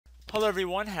Hello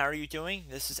everyone, how are you doing?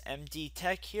 This is MD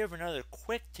Tech here with another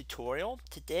quick tutorial.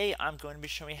 Today I'm going to be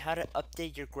showing you how to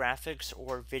update your graphics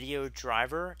or video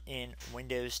driver in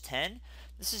Windows 10.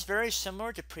 This is very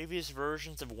similar to previous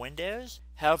versions of Windows.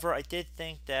 However, I did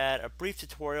think that a brief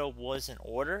tutorial was in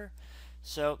order.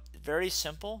 So, very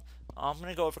simple. I'm going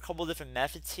to go over a couple different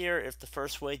methods here. If the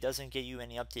first way doesn't get you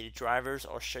any updated drivers,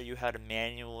 I'll show you how to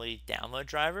manually download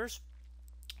drivers.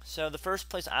 So the first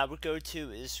place I would go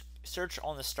to is search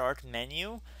on the start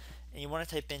menu, and you want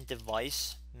to type in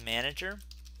Device Manager.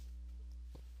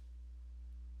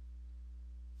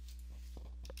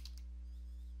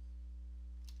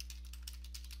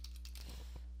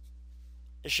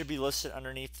 It should be listed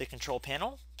underneath the control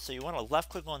panel, so you want to left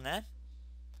click on that.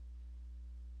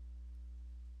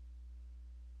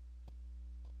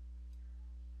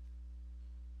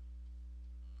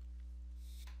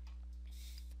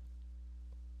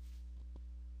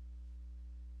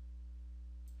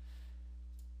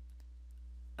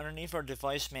 Underneath our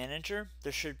device manager,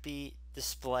 there should be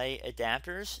display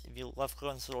adapters. If you left click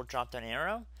on this little drop down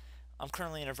arrow, I'm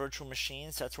currently in a virtual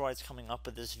machine, so that's why it's coming up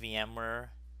with this VMware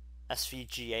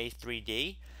SVGA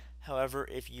 3D. However,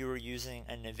 if you were using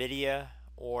a NVIDIA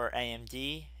or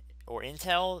AMD or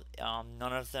Intel,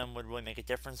 none of them would really make a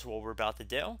difference what we're about to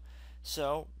do.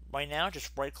 So right now,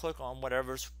 just right click on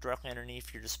whatever's directly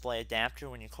underneath your display adapter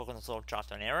when you click on this little drop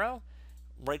down arrow,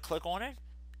 right click on it,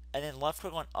 and then left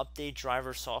click on Update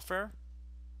Driver Software.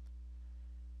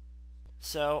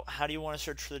 So how do you want to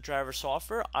search for the driver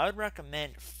software? I would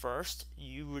recommend first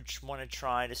you would want to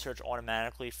try to search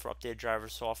automatically for updated driver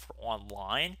software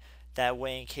online. That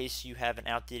way, in case you have an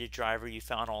outdated driver you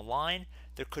found online,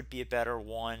 there could be a better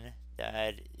one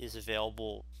that is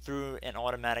available through an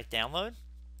automatic download.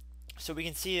 So we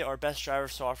can see our best driver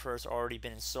software has already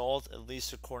been installed, at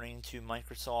least according to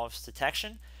Microsoft's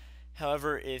detection.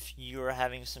 However, if you're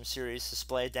having some serious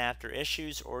display adapter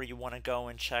issues or you want to go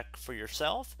and check for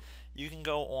yourself, you can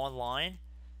go online,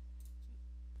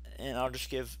 and I'll just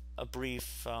give a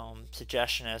brief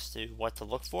suggestion as to what to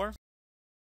look for.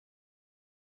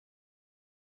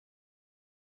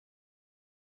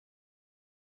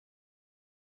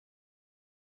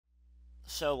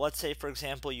 So let's say, for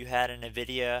example, you had a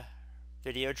NVIDIA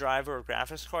video driver or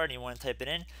graphics card and you want to type it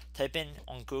in. Type in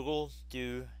on Google,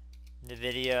 do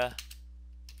NVIDIA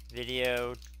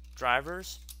video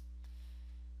drivers,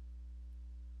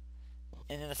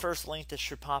 and then the first link that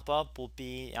should pop up will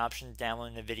be the option to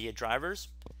download NVIDIA drivers.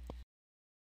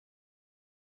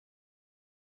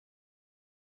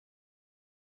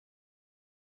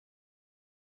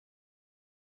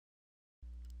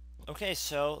 Okay,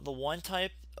 so the one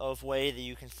type of way that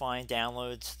you can find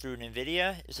downloads through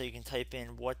NVIDIA is that you can type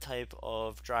in what type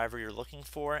of driver you're looking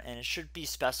for, and it should be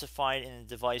specified in the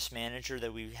device manager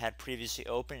that we had previously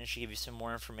open. It should give you some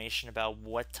more information about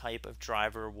what type of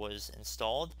driver was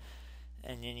installed,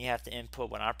 and then you have to input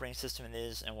what operating system it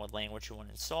is and what language you want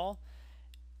to install.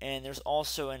 And there's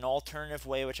also an alternative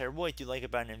way, which I really do like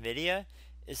about NVIDIA,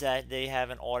 is that they have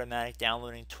an automatic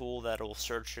downloading tool that will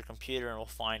search your computer and will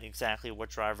find exactly what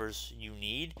drivers you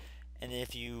need. And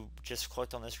if you just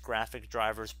clicked on this graphic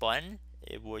drivers button,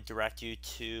 it would direct you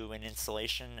to an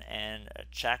installation and a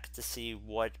check to see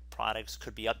what products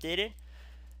could be updated.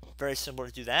 Very similar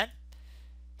to do that.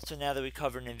 So now that we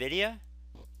covered NVIDIA,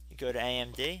 you go to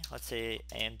AMD, let's say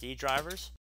AMD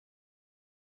drivers.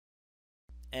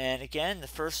 And again, the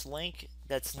first link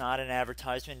that's not an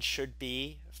advertisement should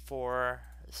be for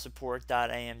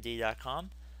support.amd.com.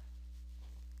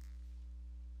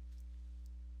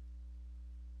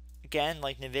 Again,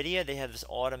 like NVIDIA, they have this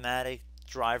automatic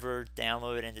driver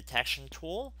download and detection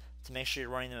tool to make sure you're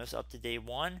running the most up-to-date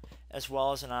one, as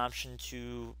well as an option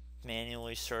to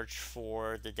manually search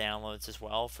for the downloads as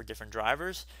well for different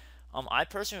drivers. I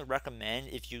personally would recommend,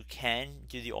 if you can,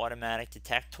 do the automatic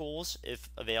detect tools if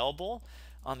available.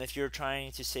 If you're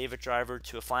trying to save a driver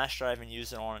to a flash drive and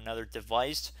use it on another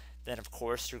device, then of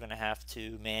course you're going to have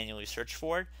to manually search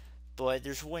for it. But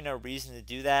there's really no reason to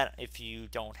do that if you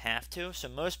don't have to. So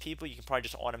most people, you can probably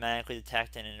just automatically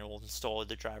detect it and it will install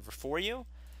the driver for you.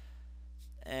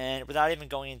 And without even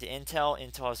going into Intel,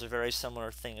 Intel has a very similar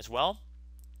thing as well.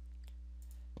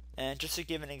 And just to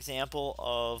give an example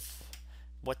of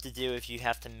what to do if you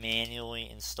have to manually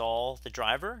install the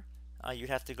driver, you'd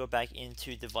have to go back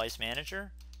into Device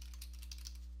Manager,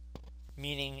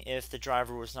 meaning if the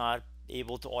driver was not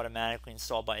able to automatically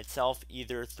install by itself,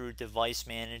 either through Device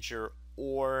Manager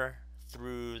or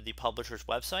through the publisher's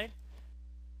website.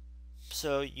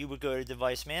 So you would go to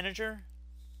Device Manager,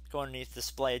 go underneath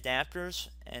Display Adapters,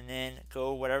 and then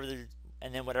go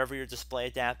whatever your display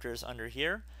adapter is under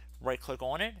here, right click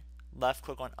on it, left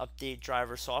click on Update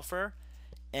Driver Software.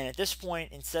 And at this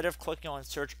point, instead of clicking on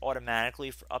Search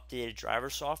automatically for updated driver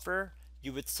software,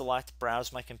 you would select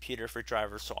Browse My Computer for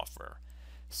driver software.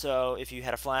 So if you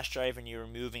had a flash drive and you were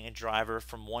moving a driver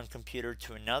from one computer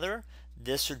to another,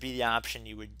 this would be the option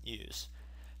you would use.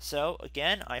 So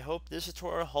again, I hope this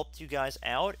tutorial helped you guys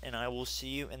out, and I will see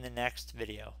you in the next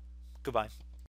video. Goodbye.